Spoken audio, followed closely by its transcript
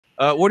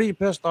What are you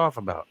pissed off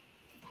about?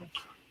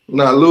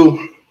 Now,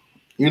 Lou,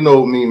 you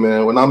know me,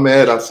 man. When I'm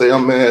mad, I say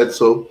I'm mad.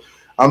 So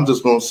I'm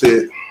just going to say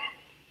it.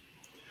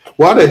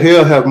 Why the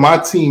hell have my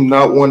team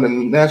not won the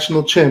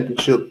national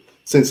championship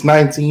since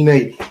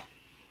 1980?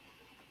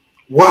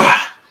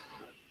 Why?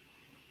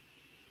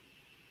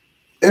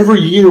 Every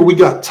year we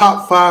got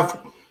top 5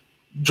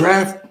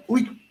 draft.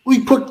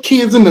 We put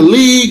kids in the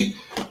league.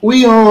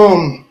 We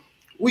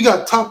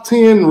got top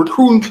 10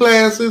 recruiting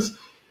classes.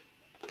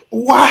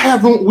 Why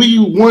haven't we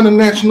won a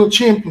national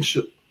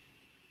championship?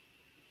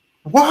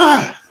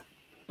 Why?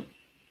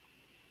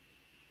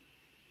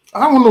 I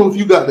don't know if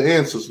you got the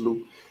answers,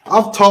 Lou.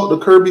 I've talked to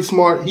Kirby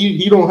Smart.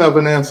 He don't have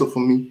an answer for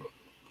me.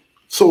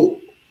 So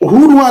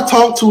who do I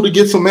talk to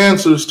get some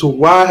answers to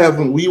why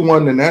haven't we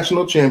won the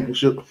national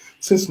championship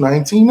since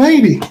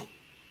 1980?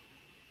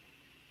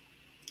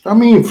 I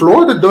mean,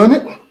 Florida done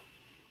it.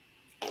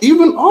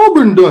 Even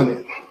Auburn done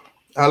it.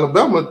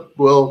 Alabama,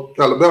 well,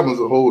 Alabama's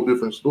a whole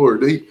different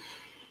story.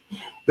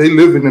 They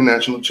live in the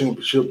national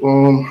championship.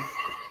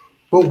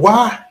 But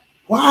why?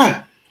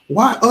 Why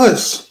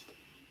us?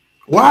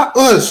 Why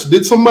us?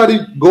 Did somebody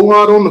go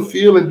out on the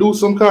field and do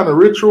some kind of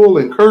ritual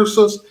and curse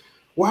us?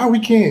 Why we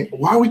can't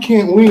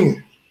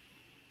win?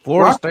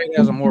 Florida State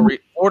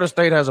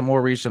has a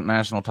more recent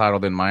national title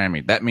than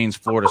Miami. That means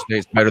Florida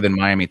State's better than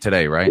Miami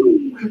today, right?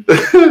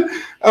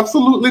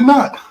 Absolutely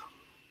not.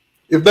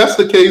 If that's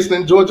the case,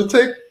 then Georgia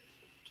Tech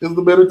is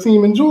the better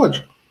team in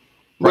Georgia.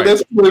 But right.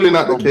 That's really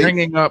not the case.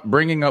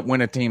 Bringing up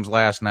when a team's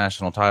last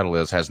national title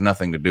has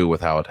nothing to do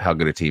with how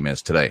good a team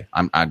is today.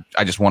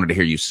 I just wanted to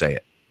hear you say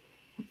it.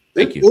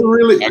 Thank you.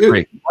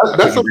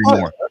 That's a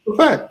fact. That's a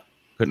fact.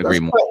 Couldn't agree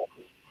more.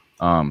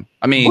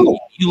 I mean,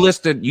 you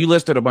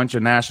listed a bunch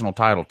of national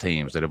title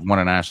teams that have won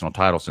a national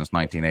title since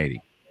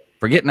 1980.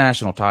 Forget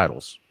national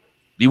titles.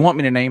 Do you want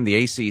me to name the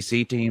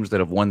ACC teams that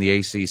have won the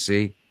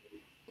ACC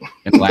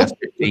in the last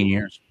 15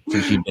 years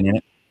since you've been in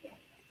it?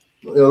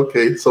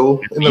 Okay, so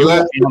in the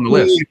last 15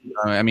 list.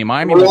 I mean,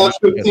 Miami. The last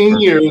 15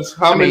 years,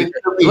 how many?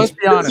 Let's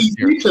be honest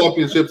here.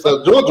 Championships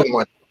have Georgia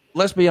won?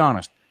 Let's be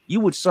honest. You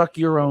would suck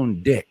your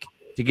own dick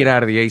to get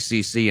out of the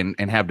ACC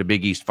and have the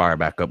Big East fire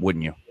back up,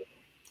 wouldn't you?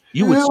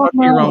 You would suck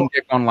your own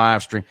dick on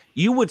live stream.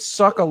 You would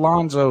suck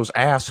Alonzo's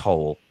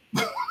asshole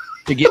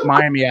to get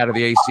Miami out of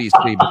the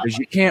ACC because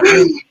you can't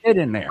win shit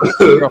in there.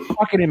 You're a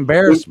fucking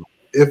embarrassment.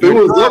 If it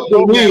was up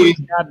to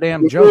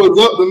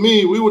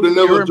me, we would have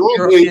never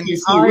joined the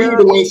ACC. We would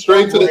have went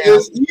straight to the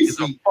SEC. It's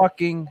a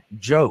fucking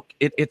joke.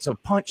 It's a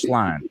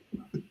punchline.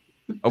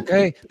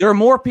 Okay? There are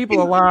more people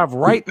alive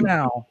right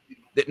now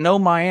that know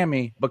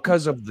Miami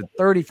because of the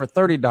 30 for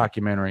 30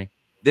 documentary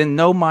than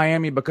know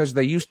Miami because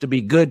they used to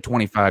be good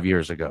 25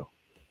 years ago.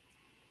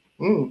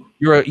 Mm.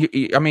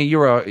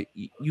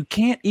 You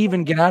can't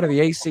even get out of the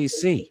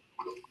ACC.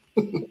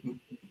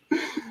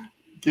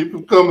 Keep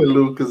them coming,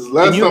 Lou, because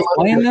last time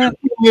I had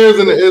 15 years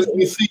in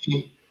the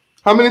SEC,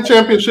 how many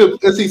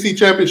SEC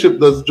championship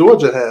does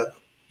Georgia have?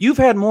 You've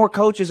had more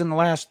coaches in the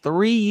last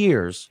 3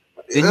 years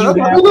than you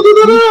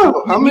have.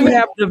 How many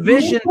have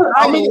division?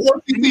 How many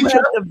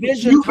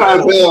division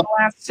titles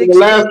in the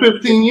last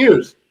 15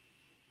 years?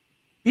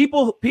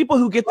 People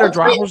who get their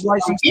driver's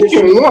license this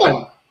year.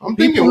 I'm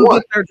thinking who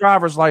get their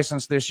driver's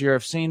license this year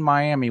have seen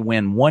Miami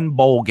win one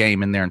bowl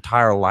game in their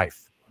entire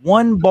life.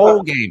 One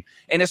bowl game.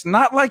 And it's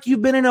not like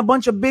you've been in a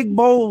bunch of big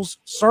bowls,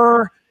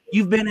 sir.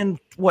 You've been in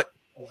what?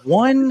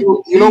 One.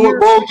 You know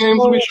what bowl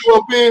games we show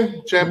up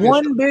in? Championship.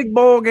 One big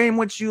bowl game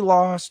which you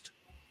lost.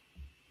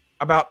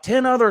 About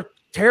 10 other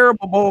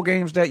terrible bowl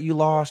games that you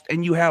lost,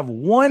 and you have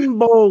one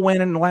bowl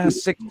win in the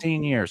last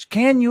 16 years.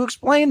 Can you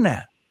explain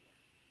that?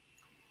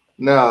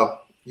 Now,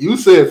 you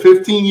said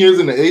 15 years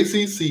in the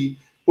ACC.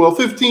 Well,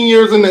 15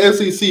 years in the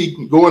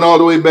SEC, going all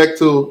the way back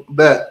to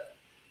that.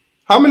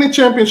 How many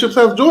championships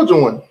has Georgia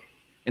won?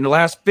 In the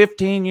last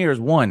 15 years,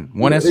 one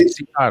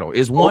SEC title.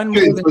 Is one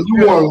okay, more than so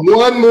you won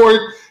one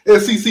more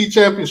SEC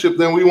championship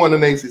than we won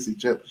an ACC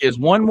championship. Is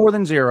one more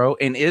than zero,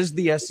 and is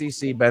the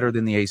SEC better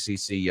than the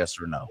ACC, yes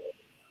or no?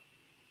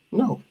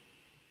 No.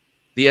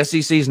 The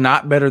SEC is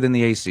not better than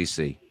the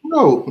ACC.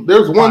 No.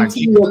 There's one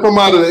team that come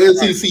out of the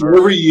SEC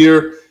every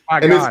year,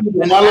 and it's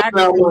either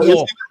Alabama,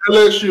 it's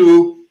either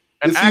LSU,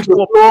 an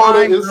actual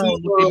Florida,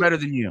 would be better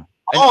than you.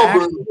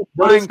 Auburn,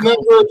 but it's never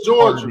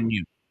Georgia. Than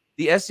you.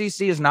 The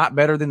SEC is not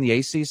better than the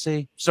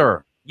ACC,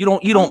 sir. You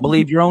don't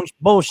believe your own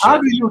bullshit. How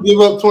do you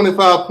give up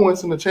 25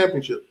 points in the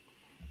championship?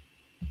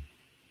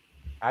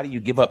 How do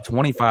you give up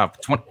 25?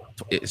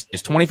 Is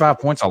 25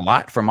 points a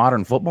lot for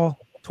modern football?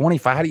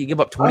 25? How do you give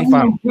up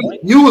 25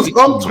 points? You was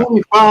up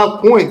 25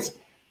 points.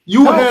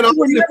 You guys have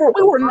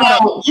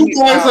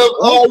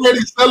already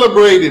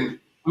celebrated.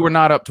 We were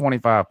not up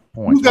 25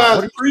 points. You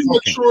guys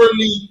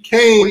prematurely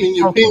came in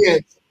your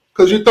pants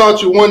because you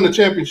thought you won the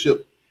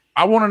championship.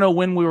 I want to know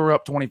when we were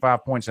up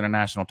 25 points in a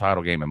national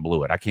title game and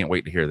blew it. I can't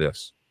wait to hear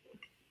this.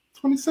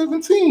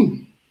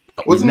 2017.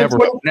 We were never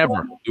up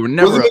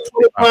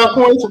 25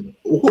 points.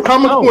 How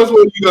much points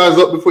were you guys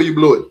up before you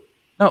blew it?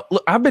 No,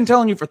 look, I've been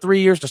telling you for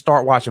 3 years to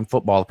start watching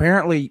football.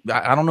 Apparently,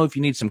 I don't know if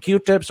you need some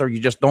Q-tips or you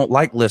just don't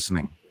like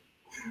listening.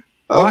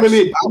 How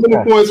many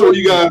points were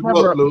you guys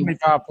up, Lou?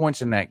 25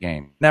 points in that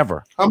game.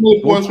 Never. How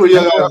many points were you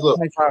guys up?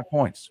 25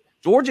 points.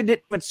 Georgia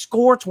didn't even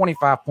score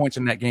 25 points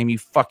in that game, you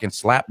fucking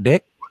slap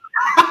dick.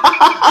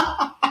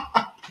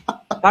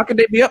 How could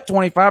they be up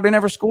 25? They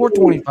never scored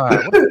 25.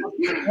 What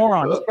the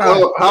moron?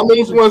 How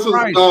many points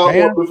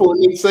was before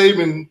Nick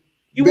Saban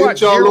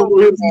bent y'all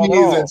over his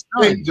knees and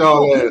spanked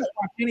y'all ass?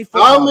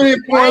 How many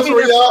points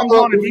were y'all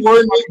up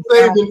before Nick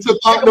Saban took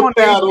out the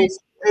paddles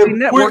and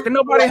network? And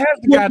nobody has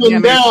the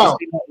goddamn down.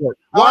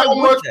 How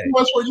much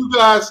points were you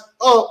guys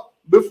up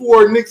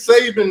before Nick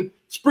Saban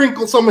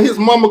sprinkled some of his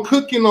mama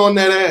cooking on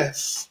that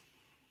ass?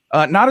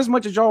 Not as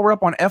much as y'all were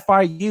up on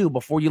FIU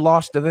before you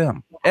lost to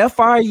them.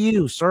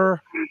 FIU, sir.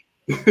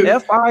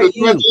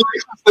 FIU.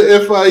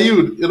 The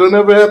FIU. It'll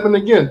never happen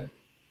again.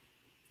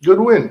 Good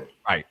win.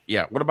 Right.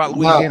 Yeah. What about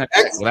Louisiana?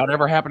 Will that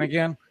ever happen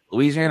again?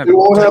 Louisiana. It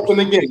won't happen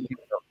again. You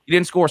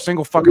didn't score a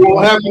single fucking point. It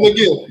won't happen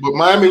again. But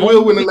Miami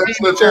will win the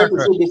national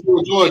championship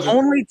before Georgia. The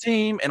only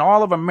team in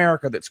all of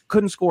America that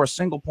couldn't score a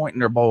single point in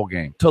their bowl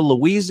game to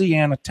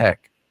Louisiana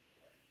Tech.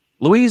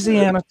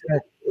 Louisiana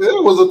Tech.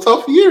 It was a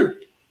tough year.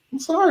 I'm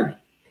sorry.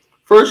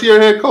 First year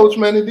head coach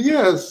Manny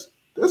Diaz.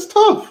 That's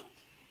tough.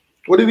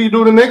 What did he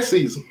do the next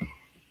season?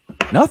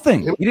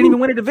 Nothing. He didn't even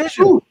win a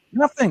division.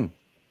 Nothing.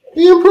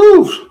 He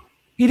improved.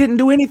 He didn't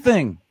do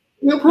anything.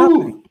 He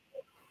improved. Nothing.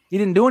 He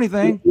didn't do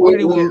anything.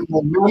 When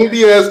Manny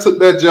Diaz took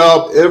that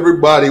job,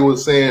 everybody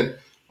was saying,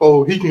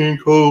 "Oh, he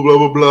can't code, blah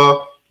blah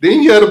blah."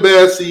 Then he had a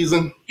bad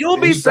season. You'll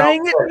be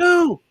saying it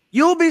too.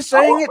 You'll be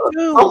saying it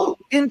too.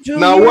 In 2 years.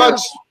 Now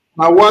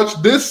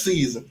watch this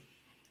season.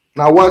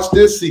 Now watch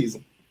this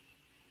season.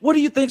 What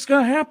do you think's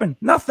gonna happen?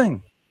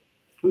 Nothing.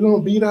 We're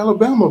gonna beat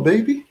Alabama,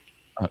 baby.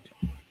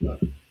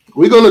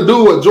 We're gonna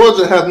do what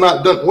Georgia have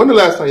not done. When the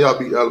last time y'all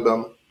beat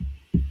Alabama?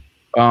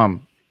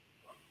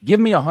 Give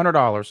me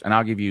 $100 and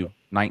I'll give you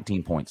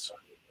 19 points.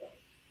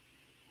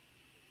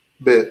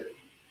 Bet.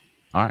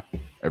 All right.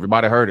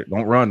 Everybody heard it.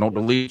 Don't run. Don't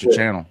delete your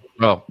channel.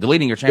 Well,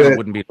 deleting your channel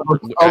wouldn't be.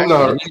 I'm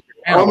not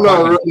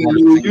running.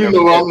 You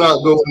know I'm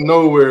not going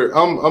nowhere.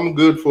 I'm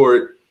good for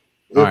it.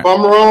 If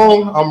I'm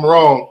wrong, I'm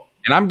wrong.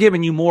 And I'm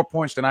giving you more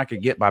points than I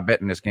could get by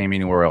betting this game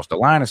anywhere else. The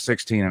line is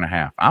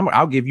 16.5.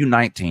 I'll give you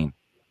 19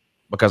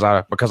 because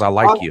I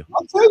like you.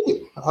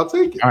 I'll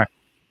take it. All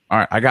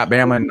right. I got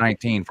Bama in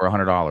 19 for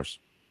 $100.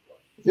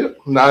 Yep.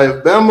 Now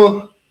if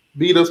Bama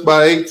beat us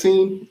by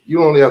 18,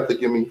 you only have to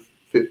give me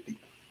 50.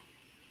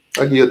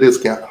 I'll give you a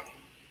discount.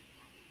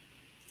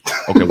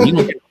 Okay, well, you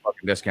don't get a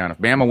fucking discount. If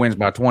Bama wins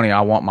by 20,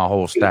 I want my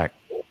whole stack.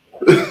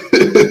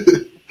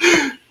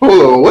 Hold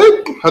on,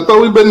 what? I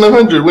thought we bet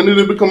 100. When did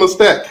it become a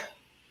stack?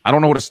 I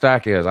don't know what a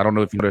stack is. I don't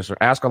know if you know this.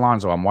 Ask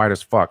Alonzo. I'm white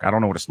as fuck. I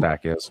don't know what a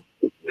stack is.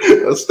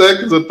 A stack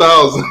is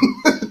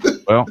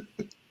 1,000. Well,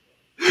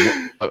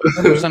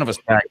 100% of a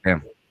stack,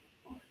 then.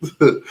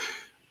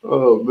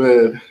 Oh,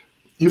 man.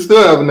 You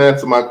still haven't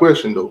answered my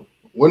question, though.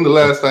 When the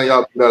last time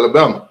y'all beat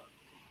Alabama?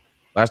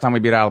 Last time we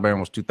beat Alabama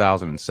was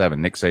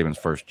 2007, Nick Saban's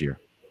first year.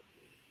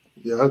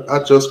 Yeah,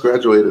 I just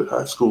graduated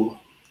high school.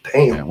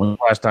 Damn. Yeah, when was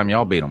the last time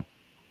y'all beat them?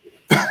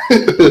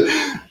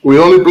 We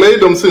only played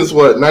them since,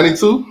 what,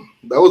 92?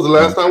 That was the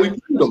last time we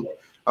played them.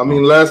 I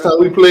mean, last time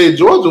we played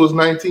Georgia was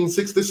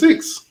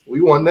 1966.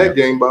 We won that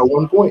game by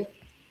 1 point.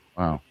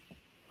 Wow.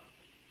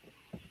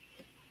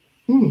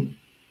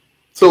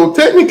 So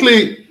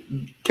technically,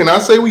 can I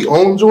say we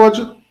own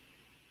Georgia?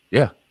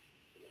 Yeah.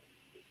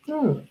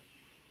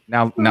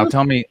 Now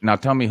tell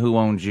me who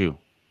owns you?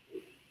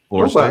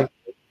 Florida State?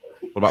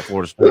 What about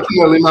Florida State?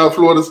 Definitely not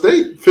Florida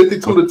State.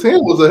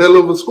 52-10 was a hell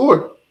of a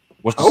score.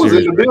 What's the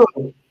series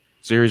record?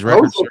 Series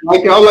record?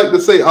 Like I like to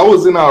say, I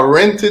was in our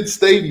rented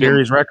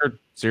stadium.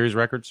 Series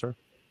record, sir?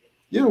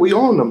 Yeah, we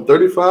own them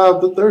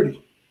 35-30.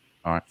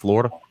 All right,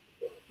 Florida?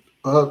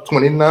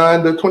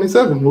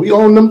 29-27. We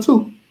own them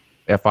too.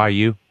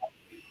 FIU?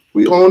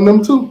 We own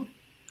them too.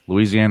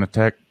 Louisiana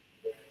Tech?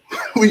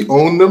 We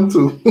own them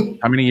too.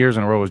 How many years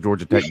in a row has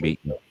Georgia Tech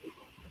beaten?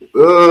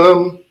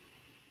 Well,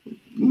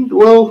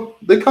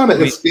 they kind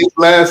of escaped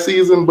last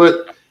season,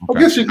 but I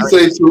guess you could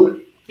say so.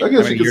 I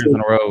guess you could say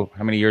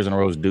how many years in a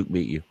row has Duke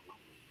beat you?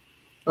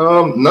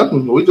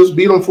 Nothing. We just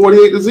beat them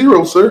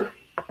 48-0, sir.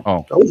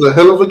 Oh, that was a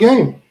hell of a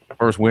game.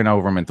 First win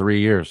over them in 3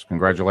 years.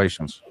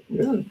 Congratulations.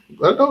 Yeah,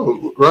 I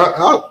know. Right,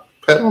 I'll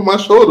pat on my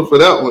shoulder for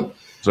that one.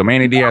 So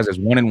Manny Diaz is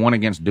 1-1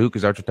 against Duke.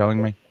 Is that what you're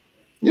telling me?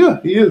 Yeah,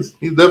 he is.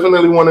 He's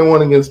definitely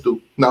 1-1 against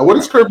Duke. Now, what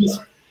is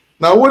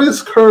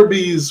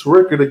Kirby's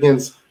record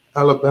against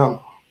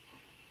Alabama?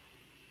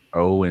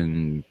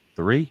 0-3.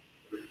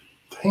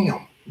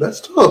 Damn,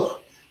 that's tough.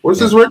 What's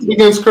his record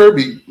against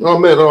Kirby?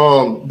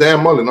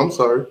 Dan Mullen. I'm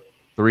sorry.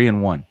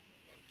 3-1.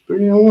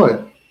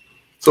 3-1.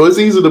 So it's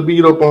easy to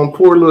beat up on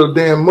poor little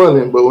Dan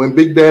Mullen, but when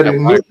Big Daddy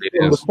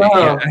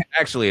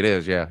actually it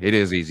is. Yeah, it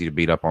is easy to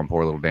beat up on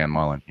poor little Dan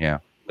Mullen. Yeah,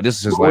 but this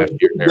is his last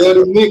year. Big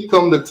Daddy Nick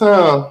come to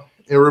town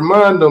and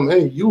remind them,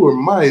 "Hey, you were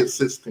my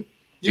assistant.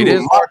 You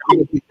were my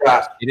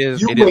guy. It is.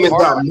 You went and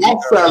got my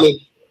salad.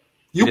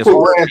 You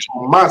put ranch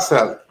on my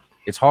salad."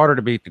 It's harder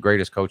to beat the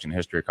greatest coach in the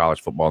history of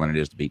college football than it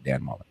is to beat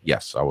Dan Mullen.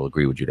 Yes, I will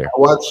agree with you there.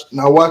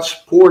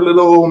 Watch poor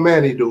little old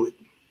Manny do it.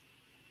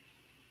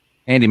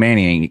 Andy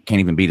Manny can't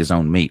even beat his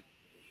own meat.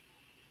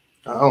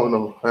 I don't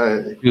know.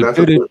 That's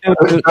a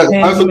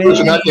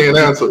question I can't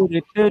answer.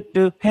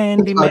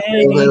 Handy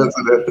Manny.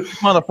 This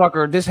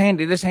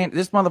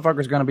motherfucker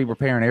is going to be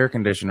repairing air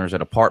conditioners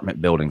at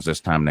apartment buildings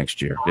this time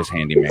next year. This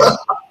Handy Manny.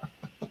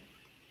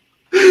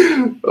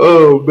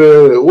 Oh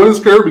man, what is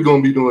Kirby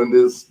going to be doing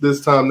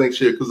this time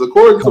next year? Because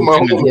according to my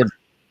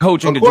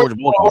coaching the Georgia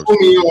Bulldogs,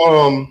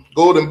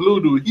 Golden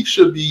Blue dude, he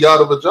should be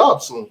out of a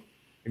job soon.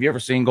 Have you ever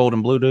seen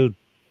Golden Blue dude?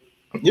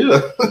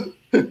 Yeah,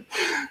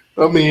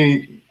 I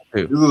mean.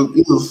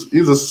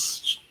 He's a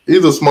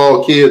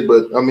small kid,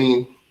 but I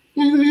mean,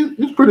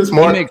 he's pretty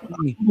smart.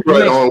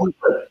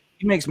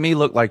 He makes me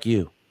look like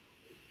you.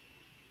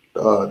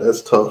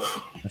 That's tough.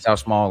 That's how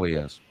small he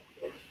is.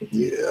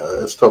 Yeah,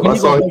 that's tough. I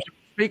saw him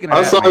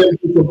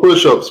do some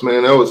push-ups,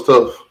 man. That was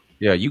tough.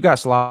 Yeah, you got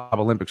Slob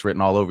Olympics written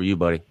all over you,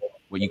 buddy.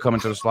 When you coming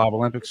to the Slob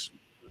Olympics?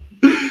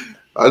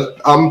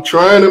 I'm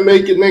trying to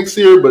make it next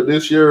year, but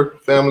this year,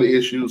 family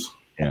issues.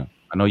 Yeah,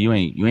 I know you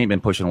ain't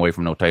been pushing away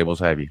from no tables,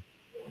 have you?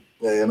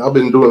 Yeah, and I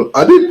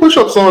did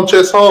push-ups on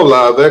Chess Hall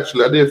live,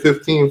 actually. I did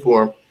 15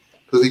 for him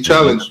because he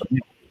challenged.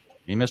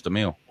 He missed a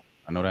meal.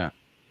 I know that.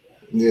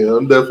 Yeah,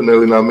 I'm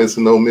definitely not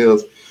missing no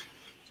meals.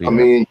 I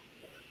mean,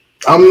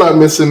 I'm not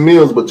missing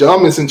meals, but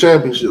y'all missing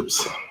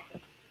championships.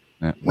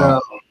 Yeah,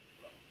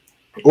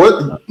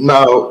 well,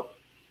 Now,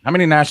 how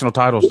many national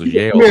titles does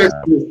Yale have?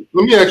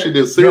 Let me ask you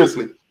this,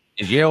 seriously.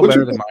 Is Yale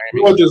better than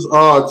Miami? What is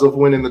odds of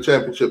winning the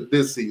championship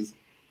this season?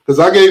 Because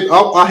I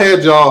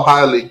had y'all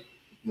highly.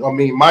 I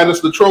mean, minus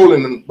the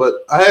trolling, but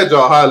I had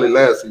y'all highly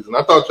last season.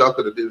 I thought y'all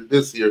could have did it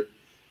this year,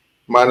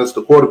 minus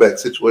the quarterback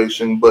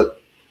situation.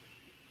 But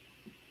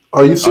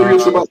are you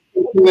serious about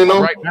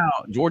right now?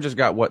 Georgia's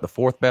got what, the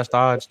fourth best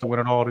odds to win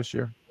it all this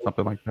year,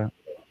 something like that.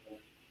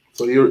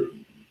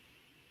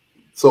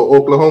 So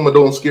Oklahoma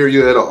don't scare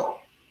you at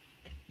all?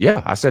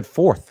 Yeah, I said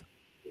fourth.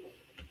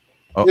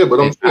 Yeah,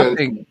 but I'm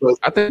saying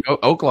I think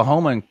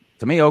Oklahoma and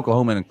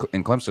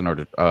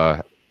Clemson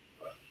are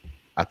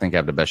I think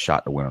have the best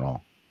shot to win it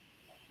all.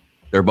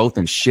 They're both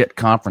in shit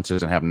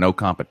conferences and have no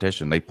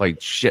competition. They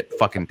played shit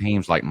fucking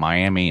teams like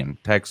Miami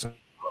and Texas.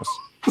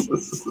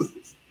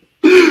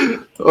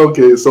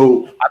 Okay,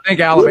 so I think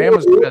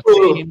Alabama's the best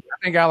team. I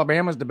think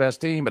Alabama's the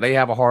best team, but they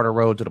have a harder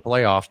road to the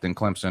playoffs than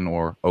Clemson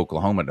or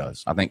Oklahoma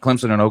does. I think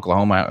Clemson and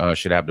Oklahoma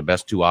should have the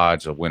best two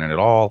odds of winning it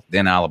all,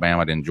 then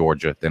Alabama, then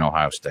Georgia, then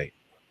Ohio State.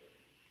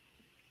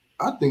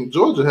 I think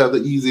Georgia have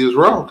the easiest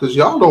route because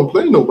y'all don't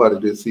play nobody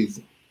this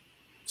season.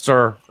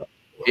 Sir,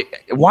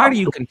 why do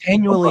you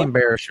continually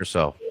embarrass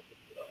yourself?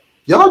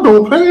 Y'all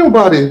don't play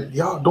nobody.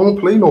 Y'all don't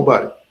play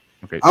nobody.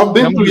 Okay. I've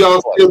been through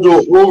y'all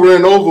schedule over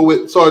and over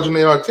with Sergeant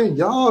AR-10.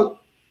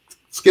 Y'all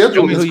schedule.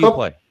 Tell me who you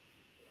play.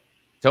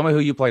 Tell me who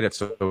you play that's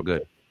so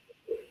good.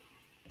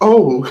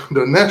 Oh,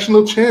 the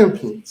national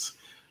champions.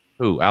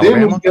 Who?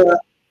 Alabama?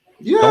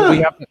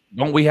 Yeah.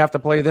 Don't we have to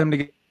play them to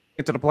get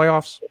to the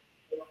playoffs?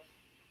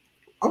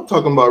 I'm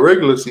talking about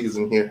regular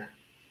season here.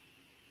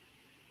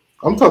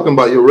 I'm talking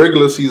about your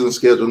regular season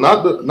schedule,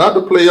 not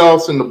the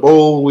playoffs and the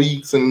bowl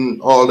weeks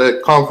and all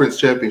that conference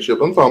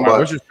championship. I'm talking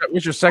about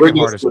what's your second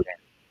hardest game?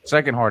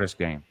 Second hardest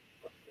game.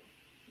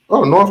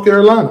 Oh, North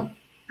Carolina.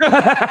 That's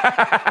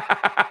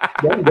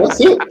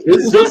it.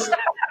 It's just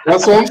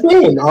that's what I'm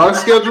saying. Y'all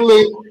schedule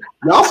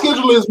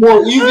is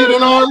more easier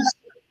than ours.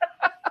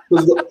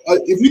 Because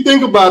if you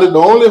think about it, the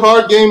only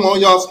hard game on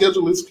y'all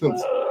schedule is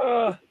Clemson.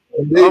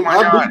 I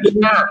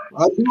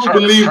do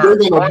believe they're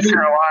gonna beat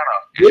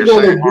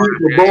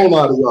the bone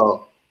out of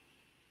y'all.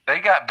 They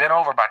got bent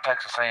over by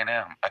Texas A&M,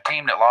 a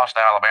team that lost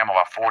to Alabama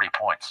by 40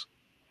 points.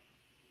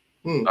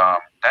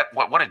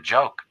 What a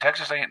joke!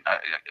 Texas A&M,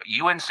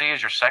 UNC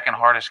is your second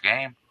hardest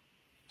game,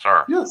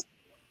 sir. Yes.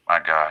 My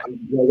God.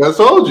 Like I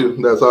told you,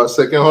 that's our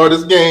second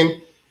hardest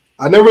game.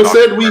 I never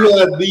said we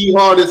had the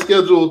hardest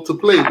schedule to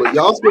play, but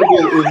y'all schedule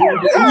is even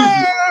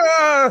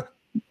easier.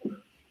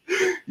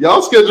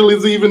 Y'all schedule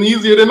is even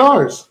easier than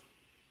ours.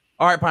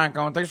 All right,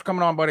 Pinecone. Thanks for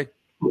coming on, buddy.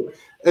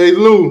 Hey,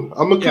 Lou,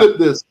 I'm going to clip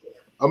this.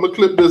 I'm going to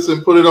clip this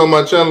and put it on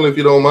my channel if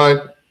you don't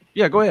mind.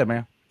 Yeah, go ahead,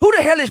 man. Who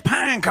the hell is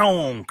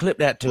Pinecone? Clip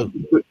that, too.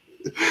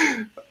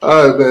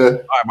 All right, man.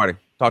 All right, buddy.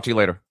 Talk to you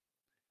later.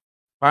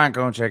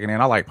 Pinecone checking in.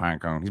 I like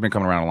Pinecone. He's been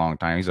coming around a long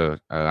time. He's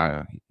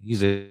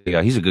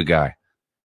a good guy.